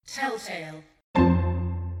Telltale.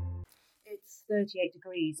 It's 38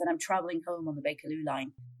 degrees and I'm travelling home on the Bakerloo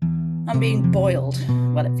line. I'm being boiled.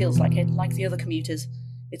 Well, it feels like it, like the other commuters.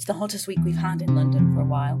 It's the hottest week we've had in London for a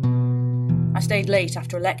while. I stayed late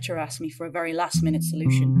after a lecturer asked me for a very last-minute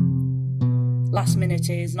solution. Last minute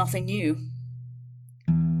is nothing new.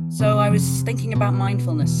 So I was thinking about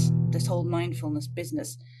mindfulness, this whole mindfulness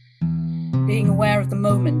business. Being aware of the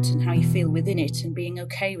moment and how you feel within it and being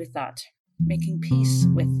okay with that. Making peace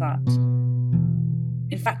with that.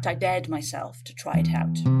 In fact, I dared myself to try it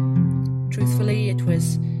out. Truthfully, it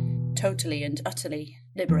was totally and utterly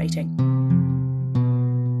liberating.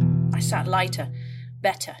 I sat lighter,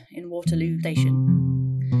 better in Waterloo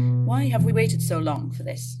Station. Why have we waited so long for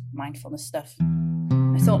this mindfulness stuff?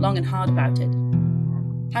 I thought long and hard about it.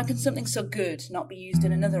 How can something so good not be used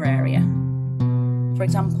in another area? For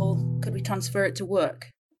example, could we transfer it to work?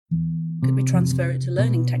 Could we transfer it to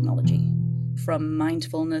learning technology? From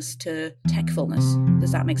mindfulness to techfulness.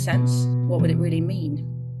 Does that make sense? What would it really mean?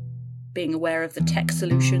 Being aware of the tech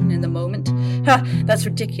solution in the moment? Ha! That's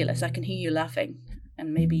ridiculous. I can hear you laughing.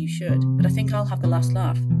 And maybe you should. But I think I'll have the last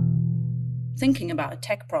laugh. Thinking about a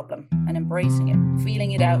tech problem and embracing it.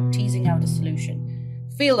 Feeling it out, teasing out a solution.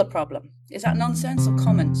 Feel the problem. Is that nonsense or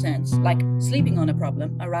common sense? Like sleeping on a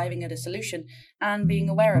problem, arriving at a solution, and being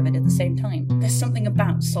aware of it at the same time. There's something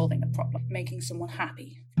about solving a problem, making someone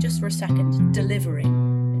happy, just for a second,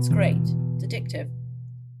 delivering. It's great. It's addictive.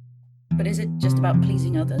 But is it just about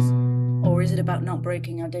pleasing others? Or is it about not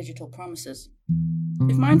breaking our digital promises?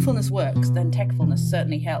 If mindfulness works, then techfulness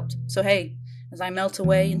certainly helped. So hey, as I melt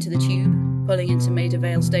away into the tube, pulling into Maida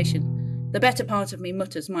Vale Station, the better part of me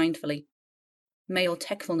mutters mindfully, may your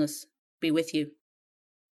techfulness be with you.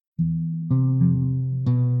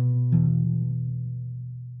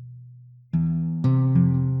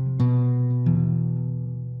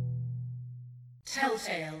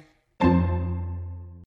 Telltale.